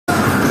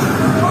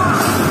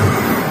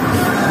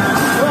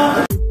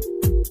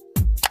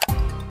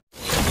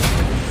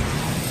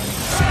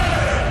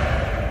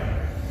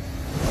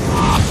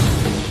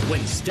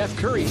Steph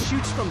Curry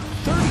shoots from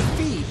 30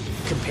 feet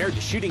compared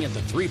to shooting at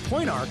the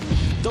three-point arc,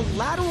 the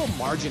lateral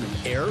margin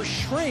of error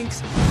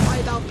shrinks by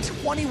about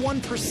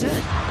 21%.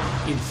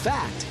 In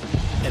fact,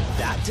 at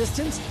that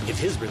distance, if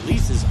his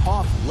release is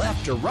off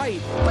left or right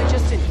by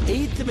just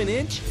 1/8 of an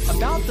inch,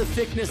 about the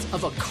thickness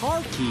of a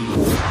car key,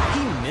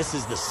 he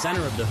misses the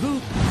center of the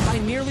hoop by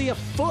nearly a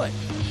foot.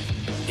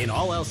 In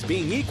all else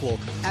being equal,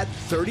 at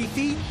 30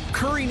 feet,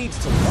 Curry needs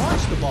to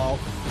launch the ball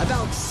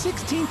about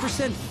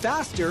 16%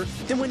 faster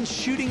than when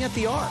shooting at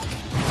the arc.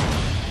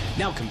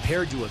 Now,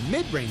 compared to a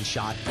mid-range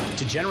shot,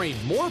 to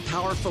generate more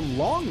power from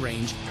long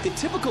range, the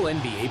typical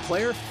NBA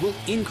player will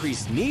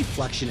increase knee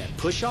flexion at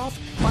push-off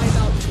by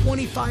about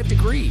 25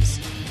 degrees.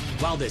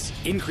 While this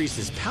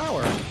increases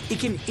power, it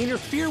can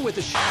interfere with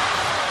the shot.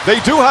 They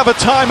do have a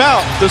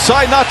timeout.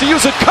 Decide not to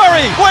use it.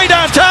 Curry, way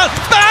downtown.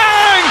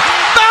 Bang!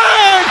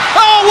 Bang!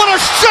 Oh, what a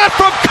shot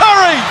from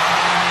Curry!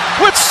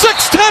 With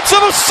 0.6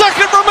 of a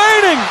second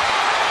remaining!